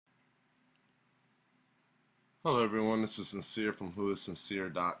Hello everyone, this is Sincere from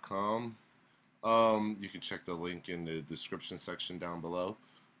whoissincere.com. You can check the link in the description section down below.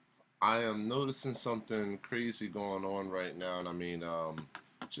 I am noticing something crazy going on right now, and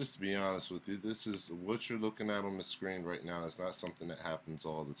just to be honest with you, this is what you're looking at on the screen right now. It's not something that happens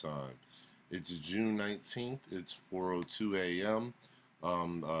all the time. It's June 19th, it's 4:02 a.m.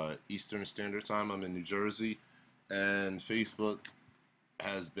 Eastern Standard Time. I'm in New Jersey, and Facebook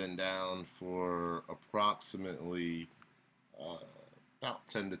has been down for approximately uh, about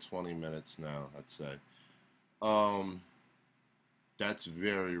 10 to 20 minutes now, I'd say. Um, that's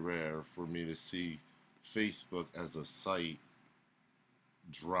very rare for me to see Facebook as a site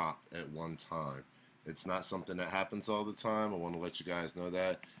drop at one time. It's not something that happens all the time. I want to let you guys know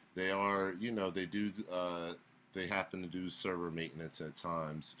that they are, they happen to do server maintenance at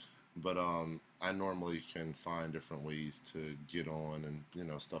times, but I normally can find different ways to get on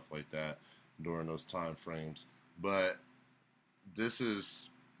and stuff like that during those time frames. But this is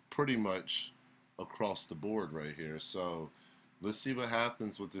pretty much across the board right here. So let's see what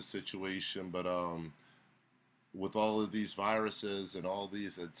happens with this situation. But with all of these viruses and all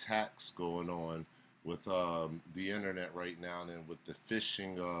these attacks going on with the internet right now, and with the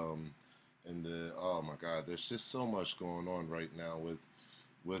phishing and the oh my God, there's just so much going on right now with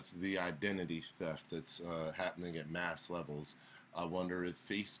the identity theft that's happening at mass levels. I wonder if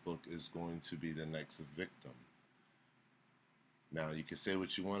Facebook is going to be the next victim. Now, you can say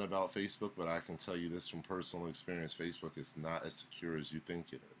what you want about Facebook, but I can tell you this from personal experience: Facebook is not as secure as you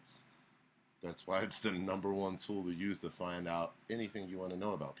think it is. That's why it's the number one tool to use to find out anything you want to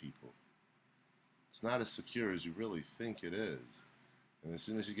know about people. It's not as secure as you really think it is. And as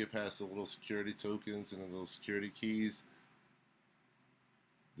soon as you get past the little security tokens and the little security keys,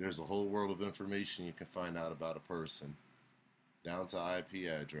 there's a whole world of information you can find out about a person, down to IP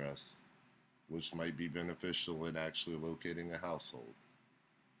address, which might be beneficial in actually locating a household.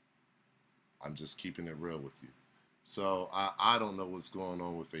 I'm just keeping it real with you. So I don't know what's going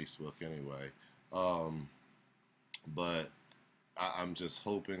on with Facebook anyway. Um, but I'm just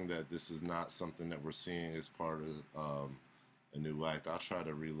hoping that this is not something that we're seeing as part of a new act. I'll try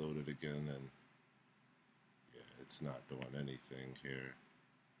to reload it again, and yeah, it's not doing anything here.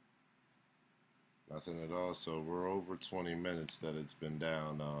 Nothing at all. So we're over 20 minutes that it's been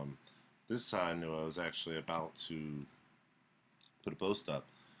down. This time I knew I was actually about to put a post up.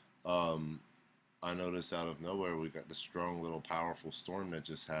 Um, I noticed out of nowhere we got this strong little powerful storm that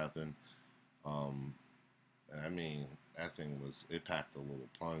just happened. Um, and I mean, that thing it packed a little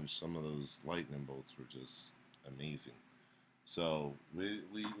punch. Some of those lightning bolts were just amazing. So we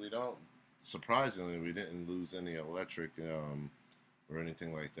don't, surprisingly, we didn't lose any electric or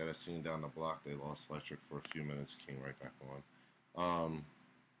anything like that. I seen down the block they lost electric for a few minutes, came right back on.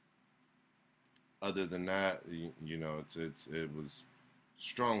 Other than that, it was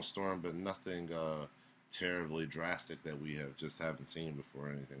strong storm, but nothing terribly drastic that we haven't seen before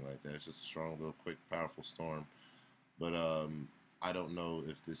or anything like that. It's just a strong, little, quick, powerful storm. But I don't know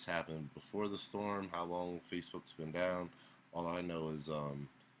if this happened before the storm, how long Facebook's been down. All I know is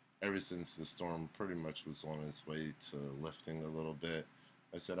ever since the storm pretty much was on its way to lifting a little bit,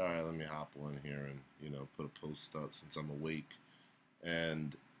 I said, all right, let me hop on here and put a post up since I'm awake.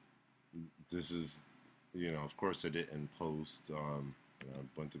 And this is, of course I didn't post. I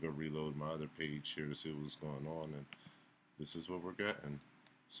went to go reload my other page here to see what was going on, and this is what we're getting.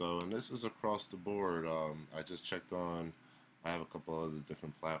 So, and this is across the board. I just checked on, I have a couple other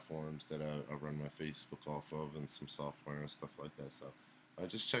different platforms that I run my Facebook off of, and some software and stuff like that. So I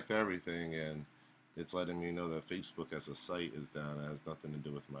just checked everything, and it's letting me know that Facebook as a site is down. It has nothing to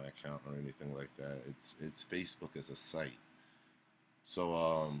do with my account or anything like that. It's Facebook as a site.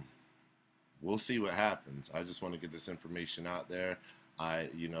 So we'll see what happens. I just want to get this information out there.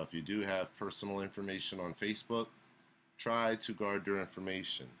 If you do have personal information on Facebook, try to guard your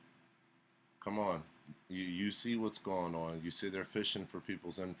information. Come on. You see what's going on. You see they're fishing for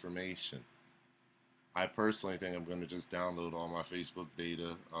people's information. I personally think I'm going to just download all my Facebook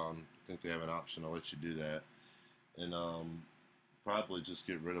data. I think they have an option to let you do that. And probably just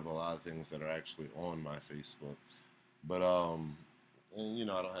get rid of a lot of things that are actually on my Facebook. But, and,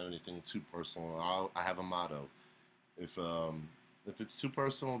 I don't have anything too personal. I have a motto. If, um, if it's too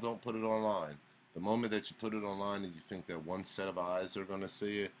personal, don't put it online. The moment that you put it online and you think that one set of eyes are going to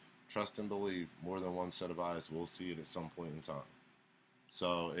see it, trust and believe more than one set of eyes will see it at some point in time.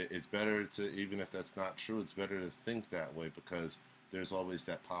 So it's better to, even if that's not true, it's better to think that way because there's always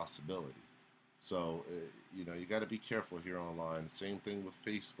that possibility. So, you got to be careful here online. Same thing with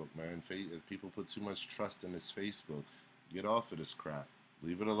Facebook, man. If people put too much trust in this Facebook, get off of this crap.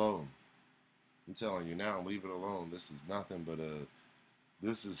 Leave it alone. I'm telling you now, leave it alone. This is nothing but a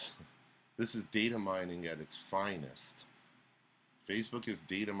this is this is data mining at its finest. Facebook is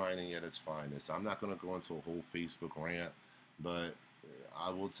data mining at its finest. I'm not going to go into a whole Facebook rant, but I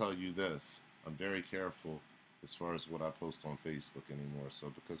will tell you this. I'm very careful as far as what I post on Facebook anymore.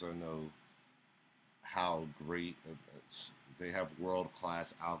 So because I know how great they have world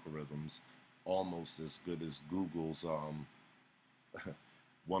class algorithms, almost as good as Google's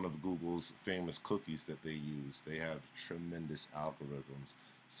one of Google's famous cookies that they use. They have tremendous algorithms.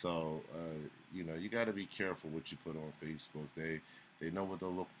 So you got to be careful what you put on Facebook. They know what to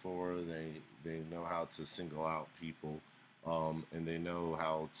look for. They know how to single out people, and they know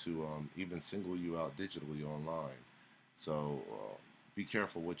how to even single you out digitally online. So be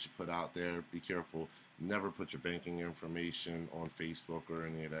careful what you put out there. Be careful. Never put your banking information on Facebook or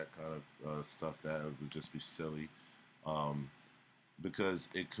any of that kind of stuff. That would just be silly. Um, because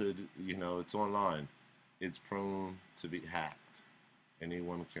it could, it's online. It's prone to be hacked.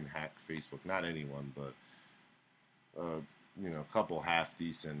 Anyone can hack Facebook. Not anyone, but a couple half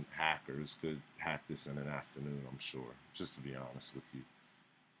decent hackers could hack this in an afternoon. I'm sure. Just to be honest with you,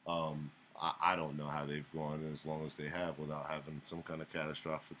 I don't know how they've gone as long as they have without having some kind of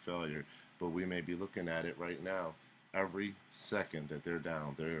catastrophic failure. But we may be looking at it right now. Every second that they're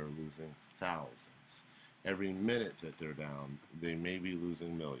down, they are losing thousands. Every minute that they're down, they may be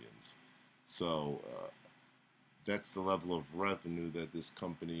losing millions. So that's the level of revenue that this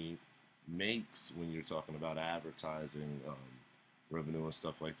company makes when you're talking about advertising revenue and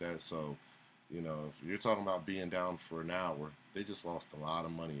stuff like that. So, if you're talking about being down for an hour, they just lost a lot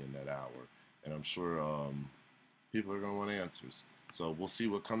of money in that hour. And I'm sure people are going to want answers. So we'll see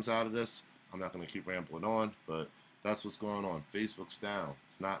what comes out of this. I'm not going to keep rambling on, but that's what's going on. Facebook's down.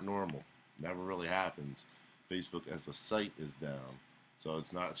 It's not normal. Never really happens. Facebook as a site is down. So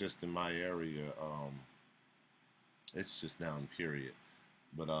it's not just in my area. It's just down, period.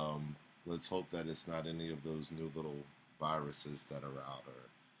 But let's hope that it's not any of those new little viruses that are out, or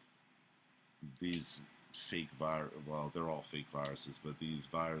these fake virus. Well, they're all fake viruses, but these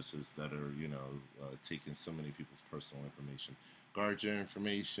viruses that are, taking so many people's personal information. Guard your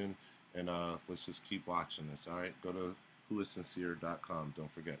information, and let's just keep watching this. All right, go to whoissincere.com.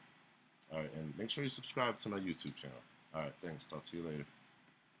 Don't forget. All right, and make sure you subscribe to my YouTube channel. All right, thanks. Talk to you later.